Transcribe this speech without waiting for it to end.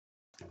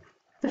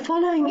The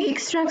following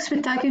extracts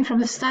were taken from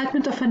the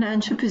Statement of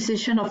Financial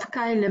Position of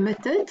K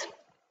Limited.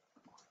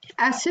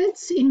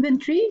 Assets,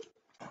 inventory,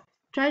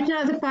 trade and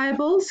other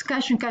payables,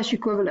 cash and cash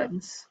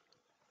equivalents.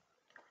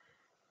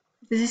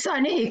 This is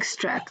only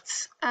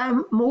extracts.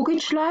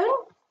 Mortgage loan,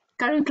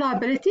 current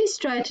liabilities,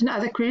 trade and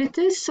other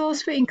creditors,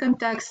 source for income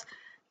tax,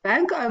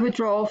 bank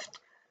overdraft,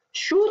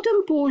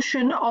 short-term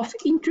portion of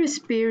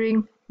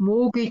interest-bearing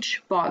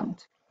mortgage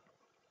bond.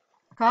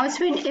 Guys,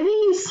 whenever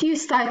you see a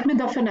statement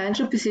of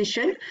financial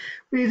position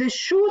where the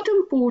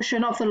short-term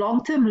portion of the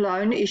long-term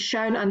loan is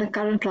shown under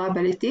current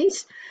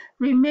liabilities,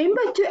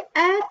 remember to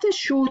add the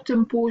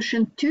short-term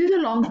portion to the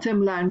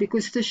long-term loan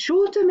because the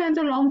short-term and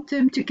the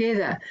long-term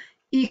together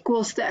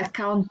equals the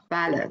account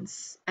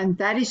balance, and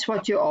that is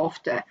what you're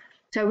after.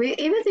 So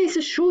wherever there's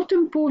a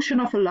short-term portion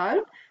of a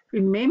loan,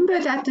 remember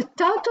that the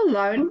total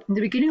loan in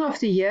the beginning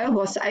of the year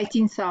was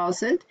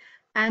 18,000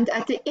 and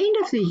at the end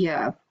of the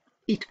year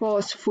it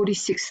was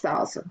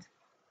 46,000.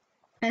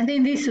 And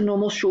then there's a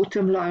normal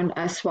short-term loan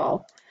as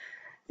well.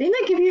 Then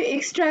they give you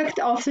extract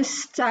of the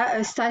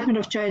statement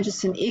of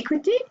changes in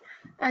equity.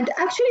 And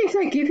actually, if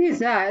they give you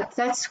that,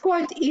 that's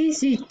quite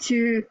easy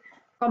to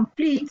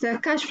complete the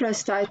cash flow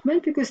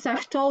statement because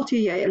they've told you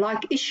here,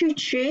 like issued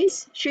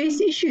shares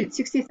issued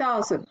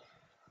 60,000.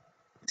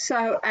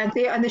 So, and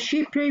the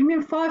share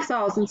premium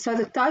 5,000. So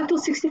the total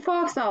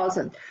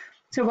 65,000.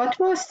 So what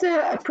was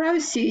the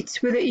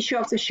proceeds with the issue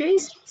of the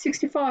shares?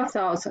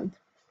 65,000.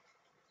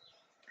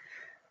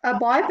 A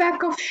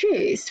buyback of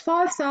shares,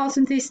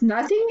 5,000. There's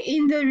nothing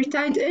in the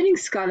retained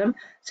earnings column,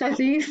 so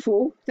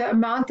therefore the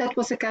amount that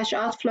was a cash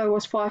outflow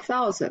was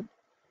 5,000.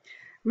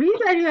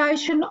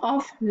 Revaluation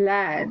of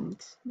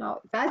land.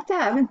 Now that they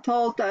haven't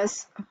told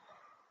us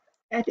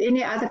at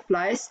any other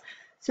place,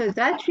 so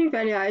that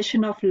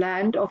revaluation of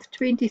land of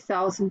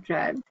 20,000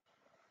 rand.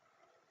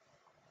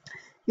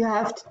 You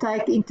have to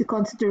take into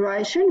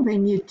consideration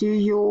when you do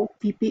your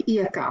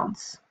PPE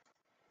accounts.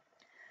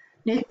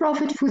 Net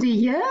profit for the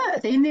year,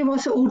 then there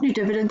was an ordinary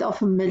dividend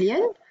of 1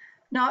 million.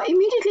 Now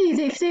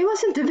immediately if there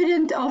was a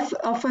dividend of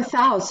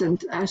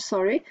 1,000,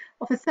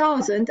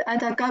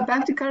 and I go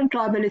back to current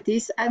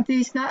liabilities and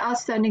there's no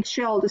outstanding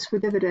shareholders for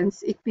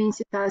dividends, it means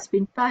it has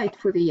been paid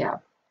for the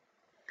year.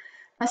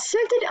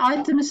 Certain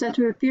items that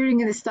were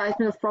appearing in the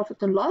statement of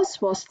profit and loss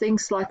was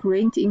things like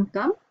rent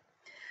income.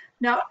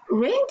 Now,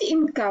 rent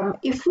income,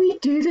 if we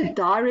do the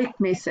direct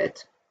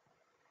method,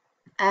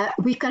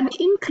 we can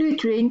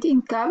include rent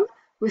income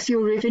with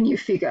your revenue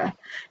figure.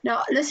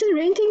 Now, listen,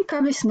 rent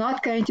income is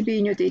not going to be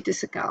in your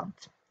debtors account.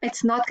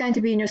 It's not going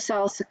to be in your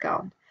sales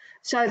account.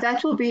 So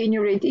that will be in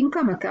your rent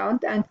income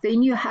account, and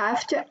then you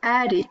have to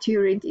add it to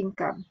your rent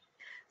income.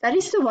 That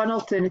is the one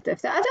alternative.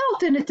 The other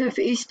alternative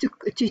is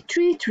to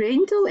treat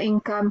rental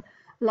income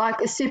like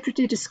a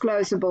separately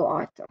disclosable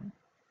item.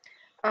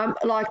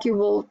 Like you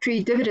will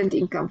treat dividend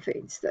income, for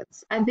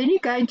instance. And then you're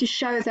going to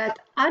show that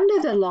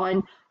under the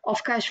line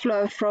of cash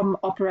flow from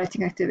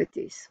operating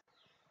activities.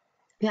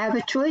 You have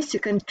a choice, you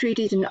can treat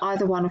it in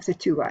either one of the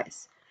two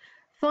ways.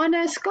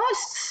 Finance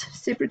costs,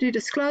 separately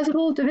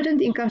disclosable,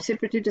 dividend income,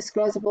 separately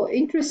disclosable,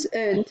 interest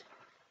earned,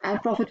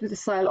 and profit with the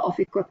sale of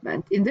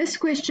equipment. In this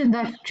question,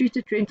 they've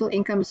treated rental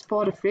income as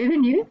part of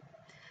revenue.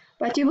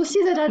 But you will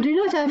see that I do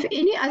not have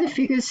any other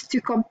figures to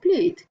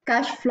complete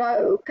cash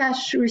flow,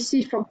 cash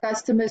received from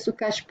customers or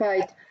cash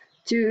paid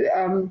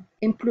to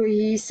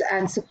employees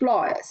and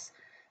suppliers.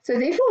 So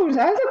therefore,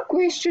 though the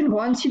question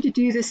wants you to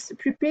do this,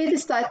 prepare the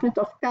statement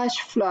of cash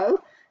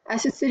flow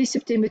as of 30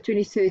 September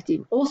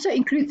 2013. Also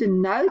include the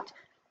note,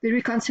 the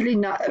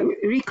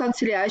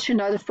reconciliation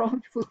note of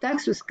profit before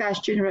tax with cash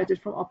generated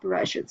from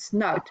operations.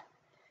 Note.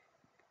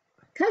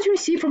 Cash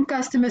received from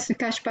customers and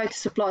cash paid to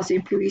suppliers and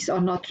employees are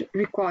not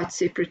required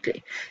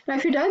separately. Now,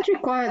 if you don't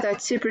require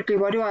that separately,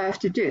 what do I have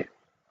to do?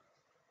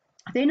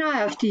 Then I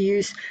have to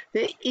use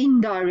the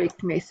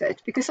indirect method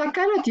because I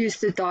cannot use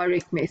the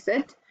direct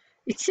method.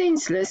 It's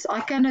senseless. I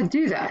cannot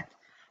do that.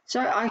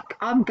 So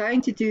I'm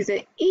going to do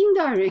the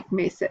indirect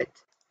method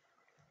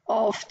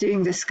of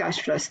doing this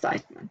cash flow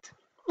statement.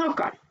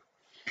 Okay.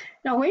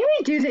 Now, when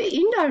we do the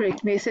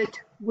indirect method,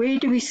 where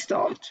do we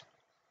start?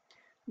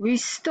 We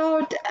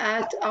start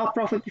at our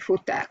profit before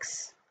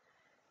tax.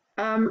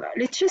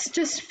 Let's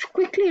just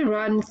quickly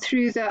run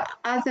through the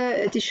other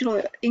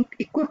additional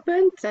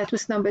equipment. That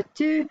was number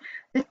 2.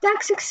 The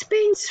tax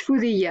expense for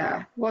the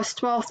year was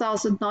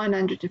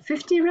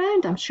 12,950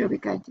 rand. I'm sure we're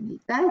going to need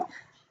that.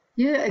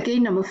 Here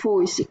again, number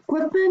 4 is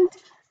equipment.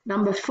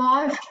 Number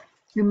 5,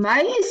 you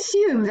may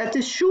assume that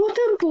the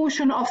short-term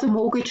portion of the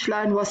mortgage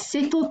loan was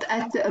settled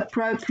at the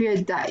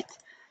appropriate date.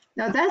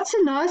 Now that's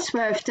a nice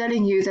way of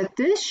telling you that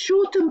this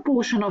short-term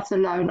portion of the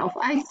loan of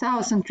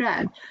 8,000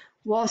 rand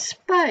was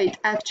paid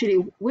actually.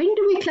 When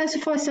do we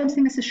classify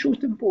something as a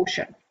short-term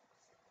portion?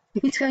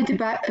 If it's going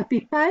to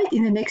be paid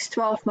in the next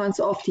 12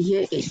 months after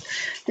year end.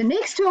 The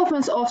next 12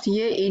 months after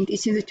year end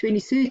is in the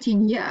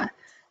 2013 year.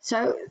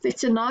 So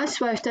it's a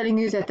nice way of telling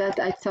you that that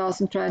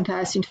 8,000 rand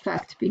has in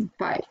fact been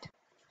paid.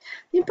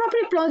 Then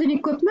property, plant and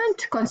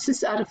equipment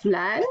consists out of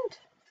land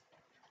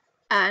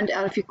and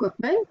out of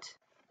equipment.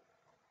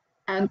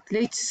 And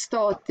let's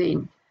start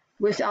then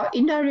with our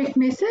indirect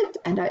method.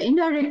 And our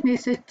indirect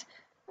method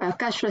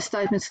cash flow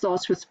statement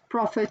starts with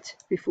profit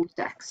before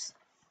tax.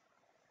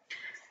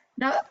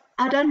 Now,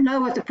 I don't know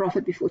what the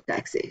profit before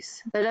tax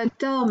is. They don't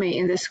tell me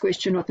in this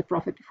question what the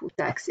profit before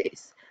tax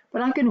is.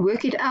 But I can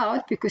work it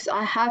out because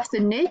I have the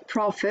net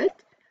profit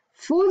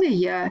for the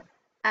year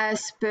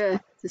as per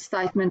the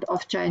statement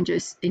of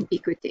changes in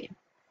equity.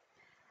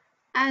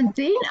 And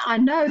then I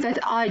know that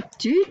I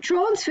do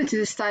transfer to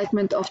the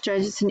statement of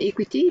changes in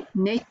equity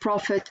net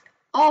profit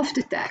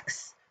after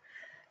tax.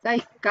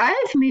 They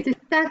gave me the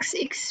tax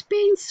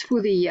expense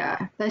for the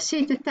year. They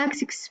said the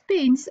tax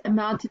expense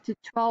amounted to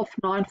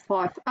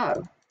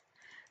 12,950.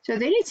 So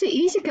then it's an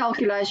easy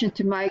calculation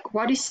to make.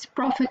 What is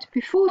profit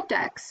before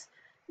tax?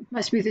 It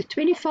must be the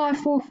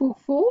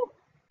 25,444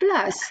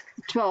 plus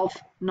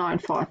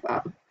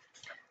 12,950.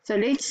 So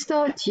let's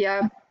start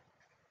here.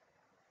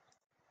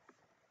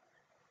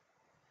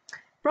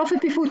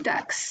 Profit before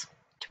tax,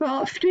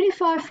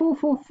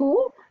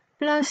 25,444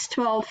 plus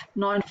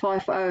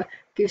 12,950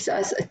 gives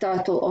us a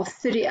total of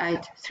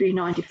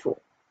 38,394.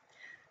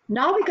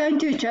 Now we're going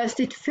to adjust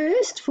it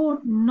first for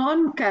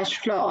non-cash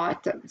flow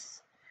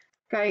items.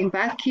 Going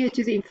back here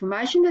to the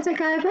information that they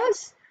gave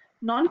us,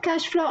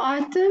 non-cash flow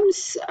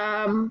items,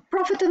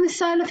 profit on the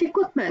sale of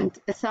equipment,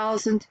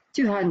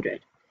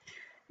 1,200.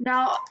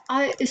 Now,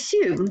 I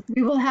assume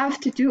we will have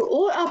to do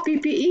all our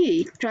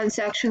PPE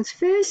transactions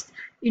first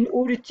in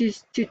order to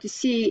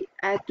see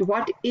at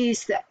what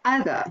is the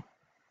other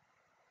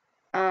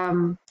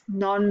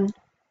non-cash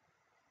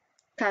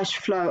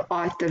flow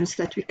items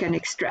that we can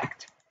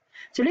extract.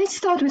 So let's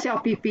start with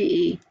our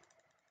PPE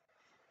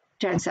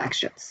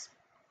transactions.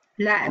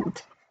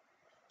 Land.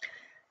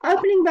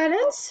 Opening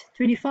balance,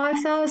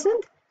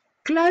 25,000.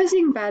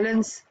 Closing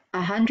balance,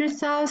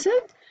 100,000.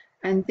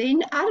 And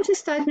then out of the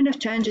statement of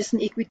changes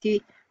in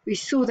equity, we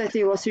saw that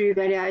there was a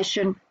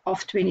revaluation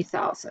of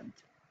 20,000.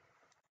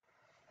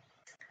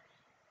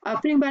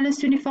 Opening balance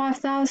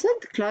 25,000,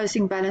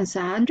 closing balance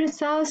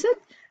 100,000,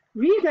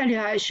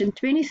 revaluation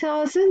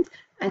 20,000,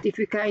 and if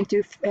we're going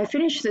to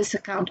finish this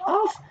account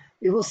off,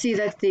 we will see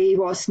that there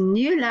was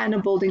new land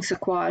and buildings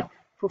acquired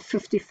for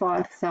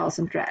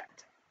 55,000 rand.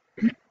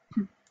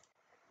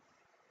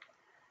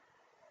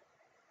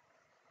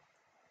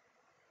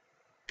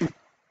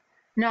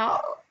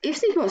 Now,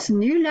 if it was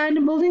new land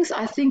and buildings,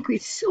 I think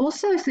it's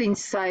also then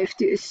safe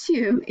to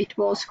assume it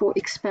was for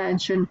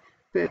expansion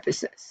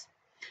purposes.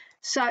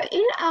 So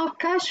in our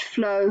cash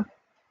flow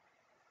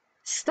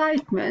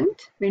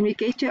statement, when we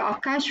get to our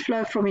cash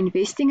flow from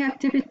investing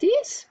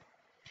activities,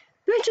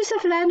 purchase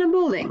of land and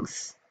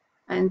buildings,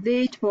 and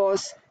there it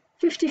was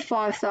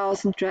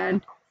 55,000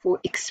 rand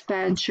for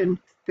expansion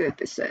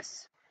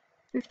purposes.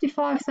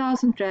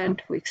 55,000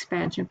 rand for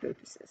expansion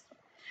purposes.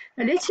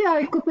 Now let's see our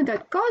equipment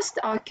at cost,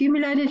 our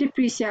accumulated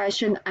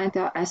depreciation, and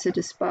our asset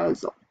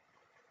disposal.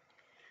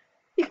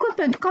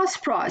 Equipment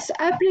cost price,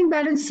 opening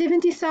balance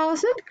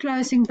 70,000,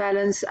 closing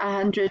balance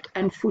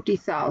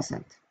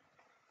 140,000.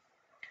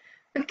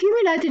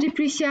 Accumulated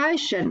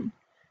depreciation,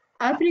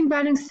 opening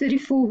balance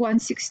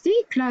 34,160,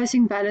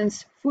 closing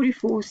balance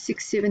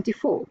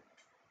 44,674.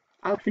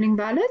 Opening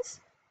balance,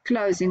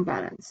 closing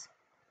balance.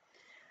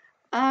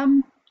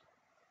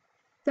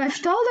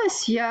 They've told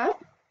us here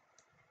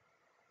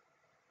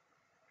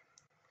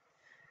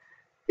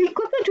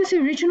equipment with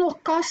original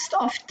cost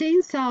of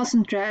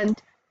 10,000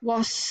 rand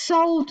was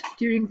sold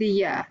during the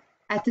year.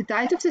 At the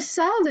date of the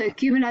sale, the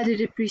accumulated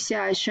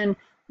depreciation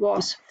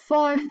was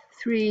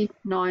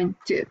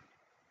 5,392.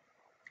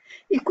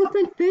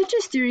 Equipment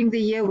purchased during the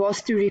year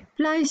was to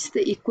replace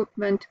the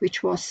equipment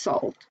which was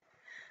sold.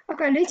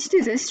 Okay, let's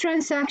do this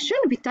transaction.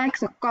 We take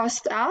the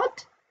cost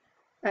out,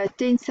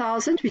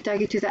 10,000, we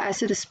take it to the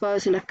asset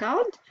disposal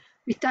account.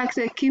 We take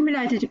the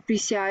accumulated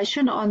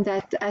depreciation on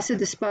that asset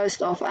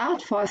disposed of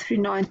out,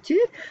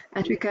 5,392,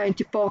 and we're going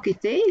to park it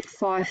there,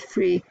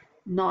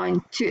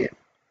 5,392.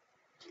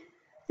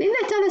 Then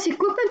they tell us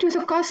equipment with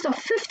a cost of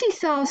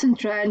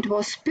 50,000 rand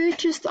was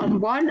purchased on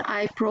 1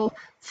 April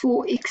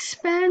for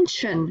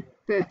expansion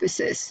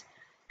purposes.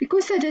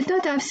 Because they did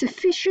not have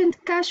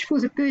sufficient cash for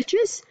the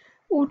purchase,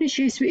 ordinary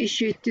shares were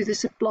issued to the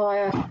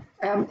supplier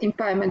in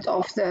payment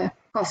of the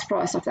cost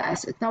price of the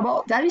asset. Now,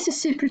 well, that is a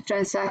separate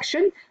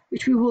transaction,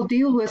 which we will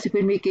deal with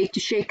when we get to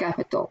share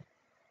capital.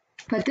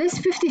 But this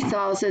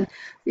 50,000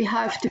 we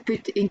have to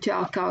put into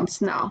our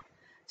accounts now.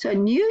 So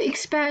new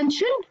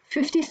expansion,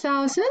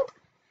 50,000,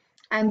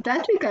 and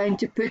that we're going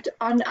to put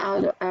on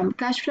our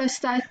cash flow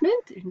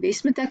statement,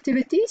 investment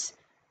activities,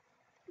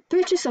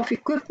 purchase of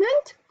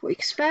equipment for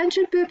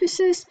expansion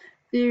purposes,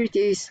 there it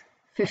is,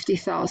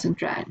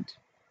 50,000 rand.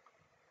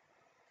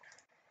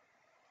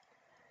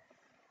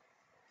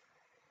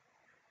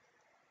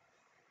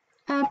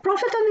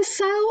 Profit on the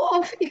sale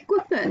of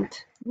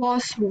equipment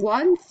was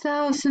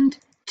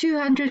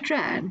 1,200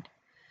 rand.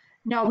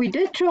 Now we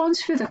did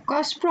transfer the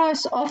cost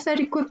price of that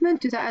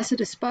equipment to the asset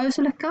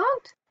disposal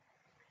account.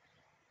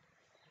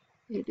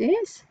 It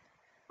is.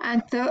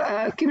 and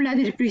the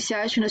accumulated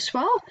depreciation as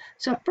well.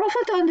 So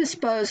profit on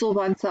disposal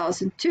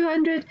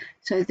 1,200.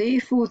 So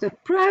therefore the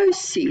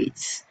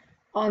proceeds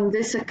on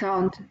this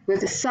account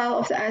with the sale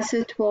of the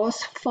asset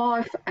was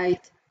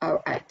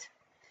 5,808.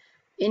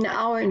 In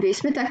our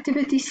investment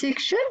activity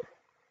section,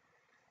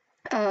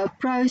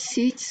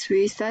 proceeds, where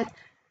is that?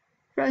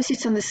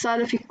 Proceeds on the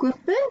sale of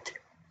equipment,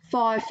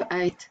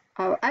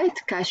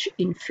 5,808 cash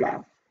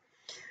inflow.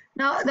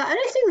 Now, the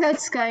only thing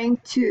that's going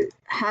to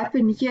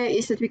happen here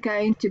is that we're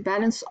going to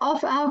balance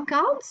off our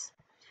accounts.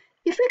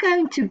 If we're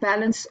going to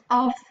balance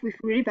off, we've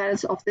already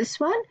balanced off this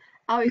one,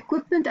 our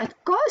equipment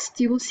at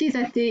cost, you will see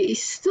that there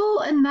is still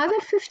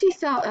another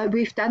 50,000,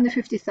 we've done the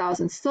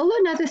 50,000, still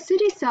another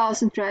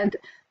 30,000 Rand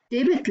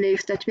debit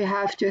left that we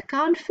have to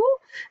account for,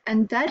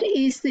 and that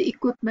is the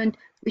equipment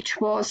which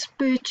was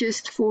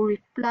purchased for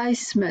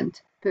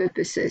replacement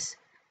purposes.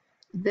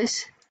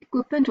 This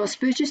equipment was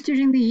purchased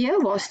during the year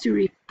was to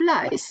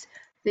replace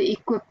the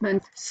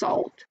equipment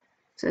sold.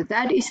 So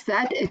that is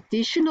that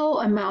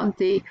additional amount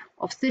there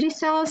of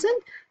 30,000.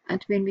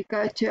 And when we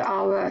go to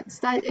our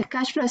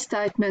cash flow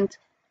statement,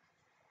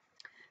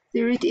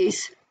 there it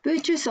is,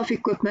 purchase of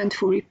equipment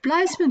for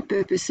replacement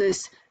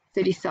purposes,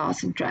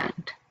 30,000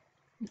 Rand.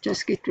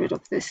 Just get rid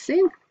of this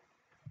thing.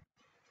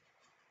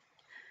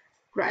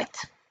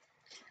 Great.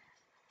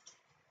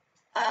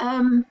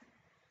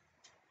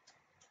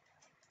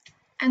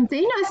 And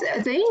then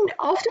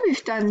after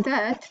we've done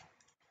that,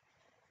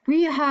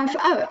 we have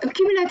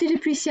accumulated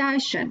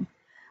depreciation.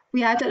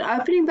 We had an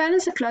opening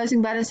balance, a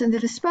closing balance, and the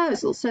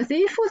disposal. So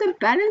therefore, the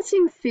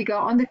balancing figure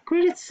on the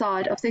credit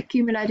side of the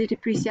accumulated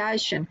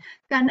depreciation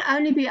can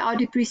only be our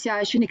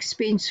depreciation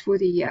expense for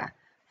the year,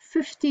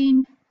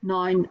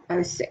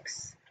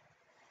 15,906.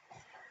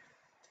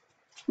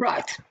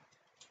 Right.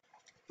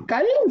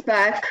 Going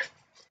back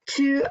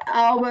to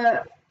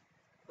our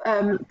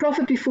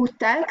profit before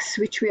tax,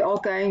 which we are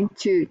going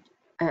to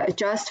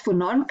adjust for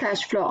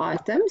non-cash flow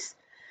items,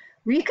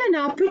 we can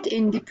now put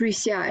in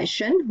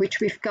depreciation, which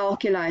we've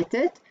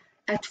calculated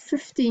at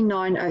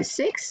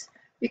 15,906.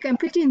 We can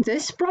put in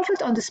this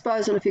profit on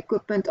disposal of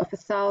equipment of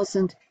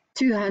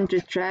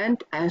 1,200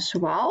 Rand as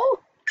well,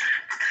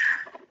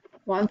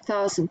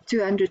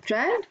 1,200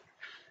 Rand,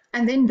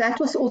 and then that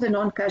was all the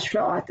non-cash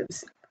flow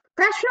items.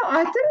 Cash flow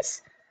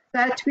items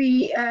that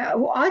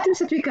items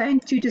that we're going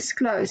to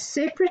disclose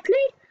separately.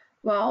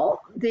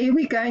 Well, there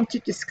we're going to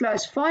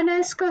disclose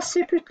finance costs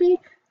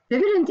separately,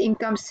 dividend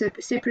income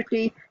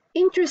separately,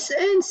 interest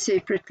earned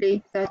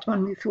separately. That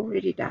one we've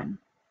already done.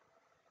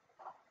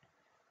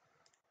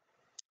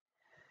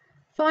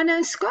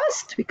 Finance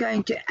cost, we're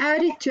going to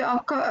add it to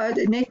our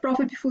net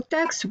profit before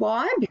tax.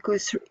 Why?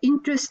 Because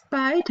interest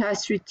paid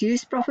has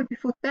reduced profit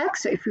before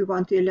tax. So if we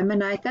want to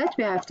eliminate that,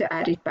 we have to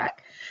add it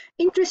back.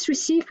 Interest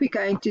received, we're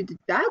going to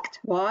deduct.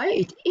 Why?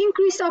 It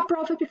increased our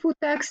profit before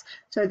tax.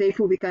 So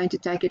therefore, we're going to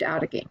take it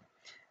out again.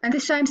 And the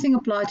same thing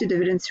applies to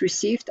dividends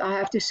received. I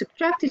have to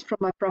subtract it from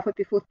my profit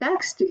before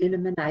tax to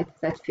eliminate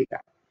that figure.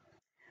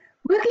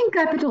 Working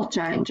capital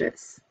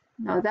changes.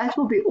 Now that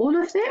will be all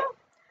of them.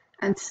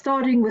 And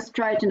starting with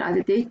trade and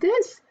other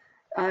debtors,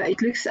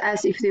 it looks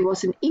as if there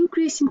was an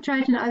increase in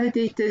trade and other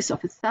debtors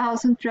of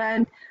 1,000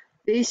 Rand.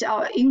 There's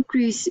our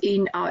increase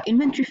in our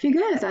inventory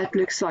figure. That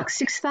looks like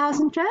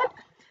 6,000 Rand.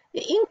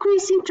 The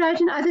increase in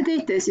trade and other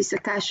debtors is a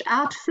cash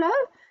outflow.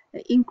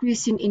 The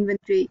increase in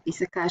inventory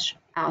is a cash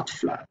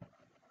outflow.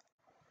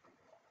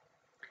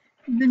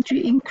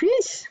 Inventory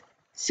increase,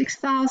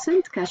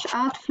 6,000, cash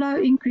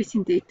outflow, increase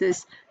in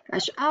debtors,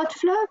 cash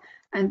outflow,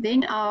 and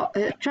then our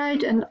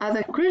trade and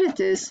other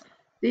creditors,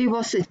 there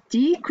was a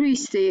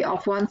decrease there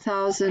of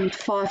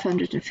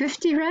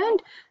 1,550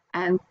 Rand,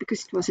 and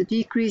because it was a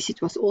decrease,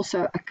 it was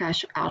also a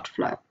cash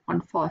outflow,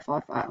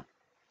 1,550.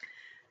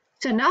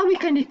 So now we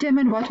can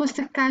determine what was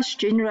the cash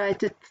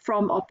generated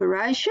from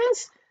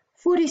operations,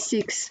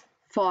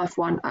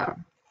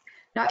 46,510.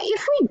 Now,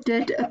 if we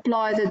did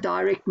apply the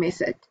direct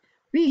method,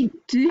 we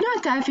do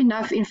not have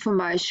enough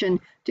information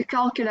to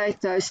calculate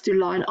those two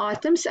line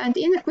items, and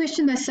in the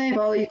question they say,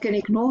 well, you can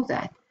ignore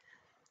that.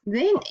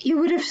 Then you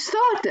would have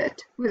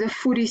started with a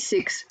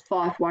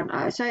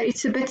 46,510. So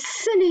it's a bit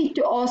silly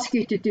to ask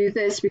you to do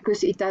this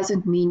because it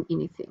doesn't mean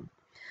anything.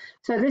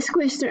 So this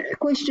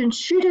question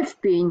should have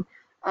been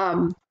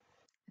the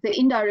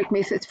indirect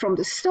method from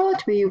the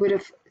start, where you would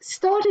have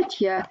started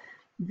here,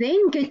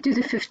 then get to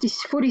the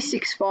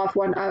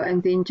 46,510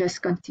 and then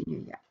just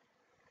continue here.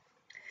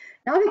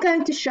 Now we're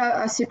going to show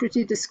our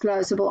separately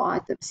disclosable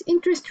items.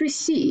 Interest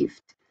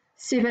received,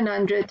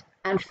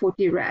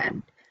 740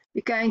 Rand.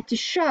 We're going to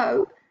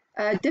show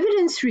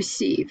dividends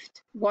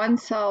received,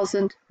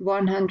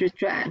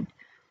 1,100 Rand.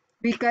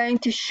 We're going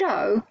to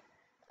show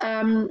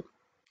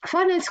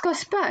finance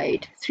costs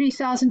paid,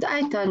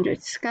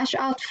 3,800. Cash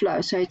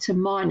outflow, so it's a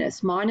minus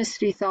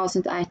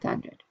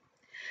 3,800.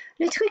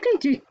 Let's quickly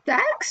do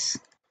tax.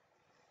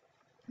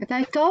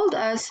 They told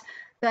us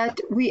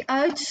that we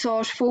owed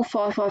SARS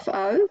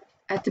 4550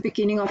 at the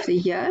beginning of the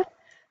year.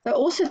 They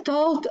also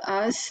told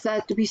us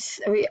that we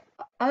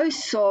owe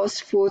SARS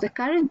for the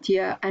current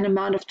year an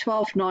amount of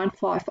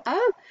 12,950,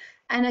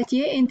 and at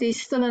year end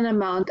there's still an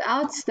amount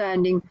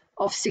outstanding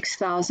of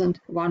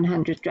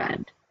 6,100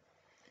 Rand.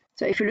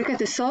 So if you look at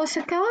the sales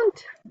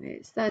account,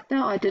 where's that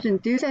now? I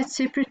didn't do that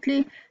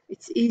separately.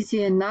 It's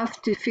easy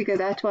enough to figure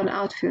that one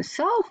out for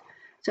yourself.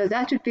 So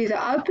that would be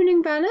the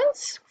opening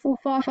balance for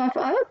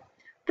 550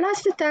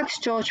 plus the tax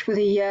charge for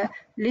the year,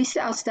 less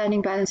the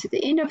outstanding balance at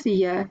the end of the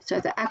year. So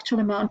the actual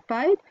amount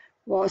paid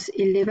was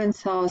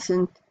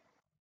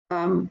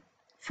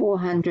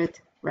 11,400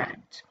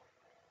 Rand.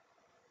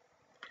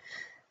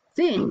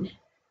 Then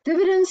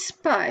dividends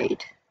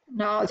paid.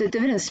 Now the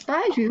dividends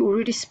paid we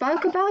already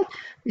spoke about.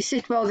 We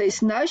said, well,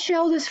 there's no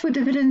shareholders for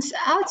dividends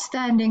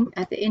outstanding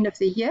at the end of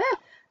the year.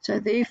 So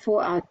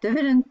therefore our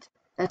dividend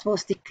that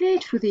was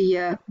declared for the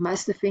year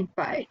must have been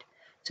paid.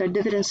 So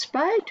dividends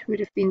paid would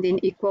have been then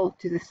equal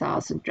to the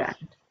 1,000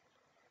 Rand.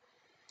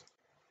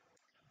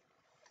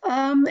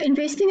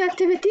 Investing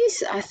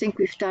activities, I think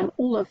we've done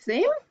all of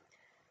them.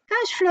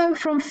 Cash flow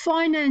from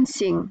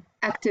financing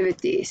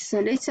activities. So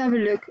let's have a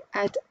look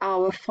at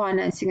our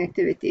financing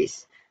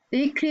activities.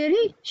 There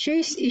clearly,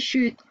 shares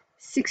issued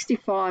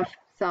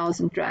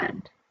 65,000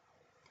 Rand.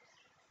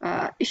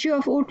 Issue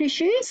of ordinary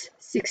shares,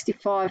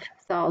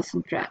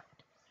 65,000 Rand.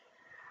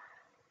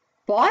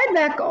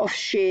 Buyback of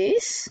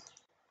shares,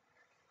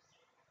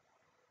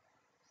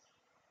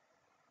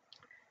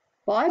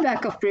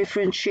 buyback of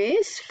preference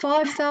shares,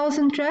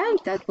 5,000 Rand.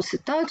 That was the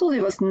total.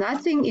 There was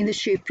nothing in the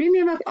share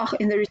premium,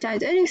 in the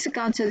retained earnings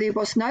account, so there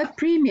was no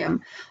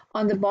premium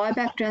on the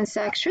buyback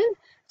transaction.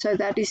 So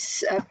that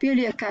is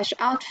purely a cash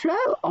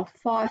outflow of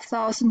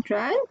 5,000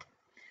 Rand.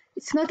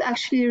 It's not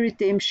actually a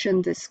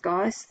redemption, this,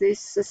 guys.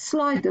 There's a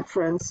slight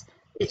difference.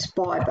 It's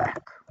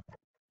buyback,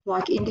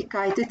 like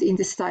indicated in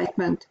the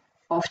statement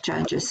of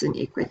changes in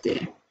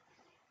equity.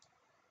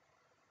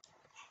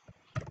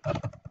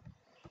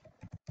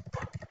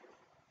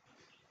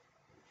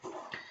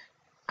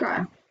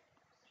 Okay.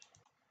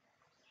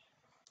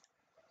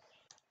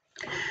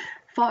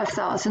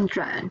 5,000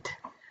 Rand.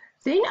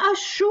 Then our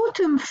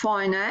short-term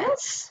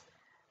finance,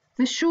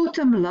 the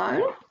short-term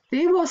loan,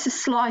 there was a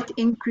slight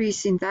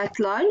increase in that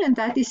loan, and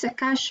that is a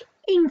cash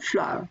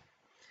inflow.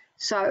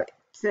 So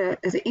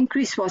the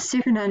increase was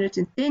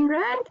 710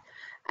 Rand.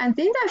 And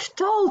then they've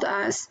told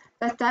us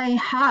that they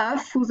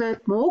have for the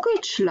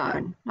mortgage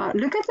loan. Now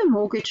look at the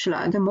mortgage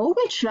loan. The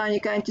mortgage loan, you're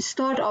going to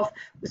start off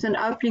with an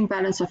opening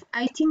balance of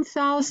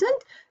 18,000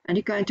 and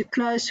you're going to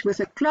close with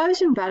a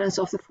closing balance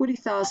of the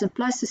 40,000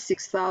 plus the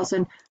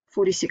 6,000,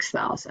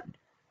 46,000.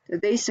 So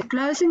there's the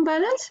closing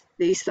balance,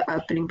 there's the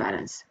opening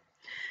balance.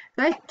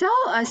 They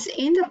tell us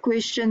in the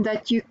question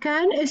that you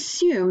can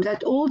assume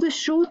that all the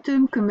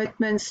short-term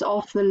commitments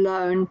of the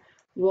loan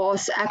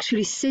was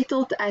actually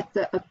settled at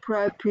the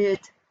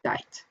appropriate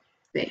date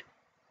there.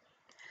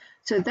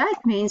 So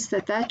that means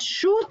that that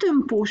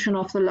short-term portion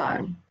of the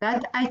loan,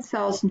 that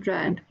 8,000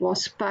 Rand,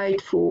 was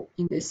paid for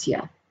in this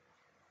year.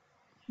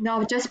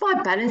 Now, just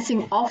by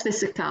balancing off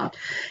this account,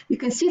 you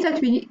can see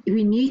that we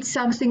need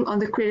something on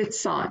the credit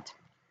side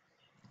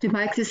to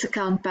make this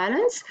account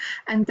balance,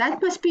 and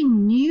that must be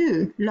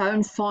new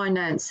loan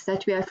finance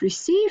that we have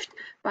received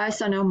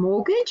based on our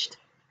mortgage,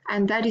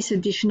 and that is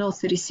additional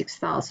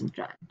 36,000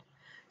 Rand.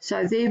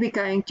 So there we're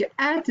going to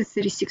add the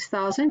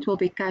 36,000 will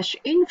be cash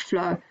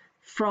inflow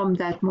from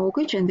that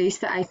mortgage, and there's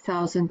the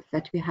 8,000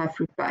 that we have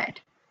repaid.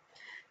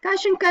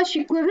 Cash and cash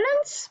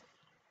equivalents,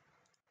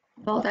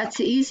 well, that's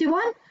the easy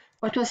one.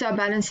 What was our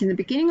balance in the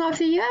beginning of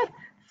the year?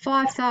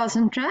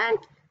 5,000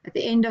 Rand. At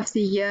the end of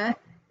the year,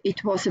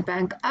 it was a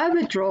bank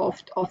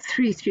overdraft of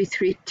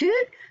 3,332.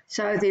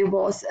 So there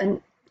was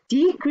a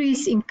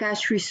decrease in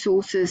cash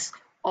resources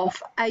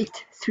of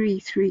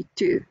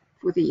 8,332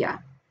 for the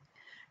year.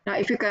 Now,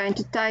 if you're going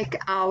to take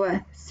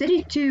our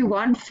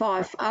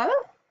 32,150,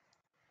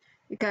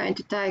 you're going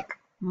to take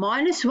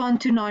minus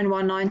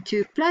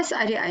 129,192 plus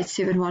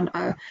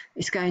 88,710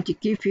 is going to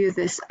give you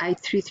this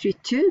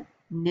 8,332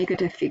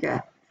 negative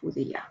figure for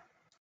the year.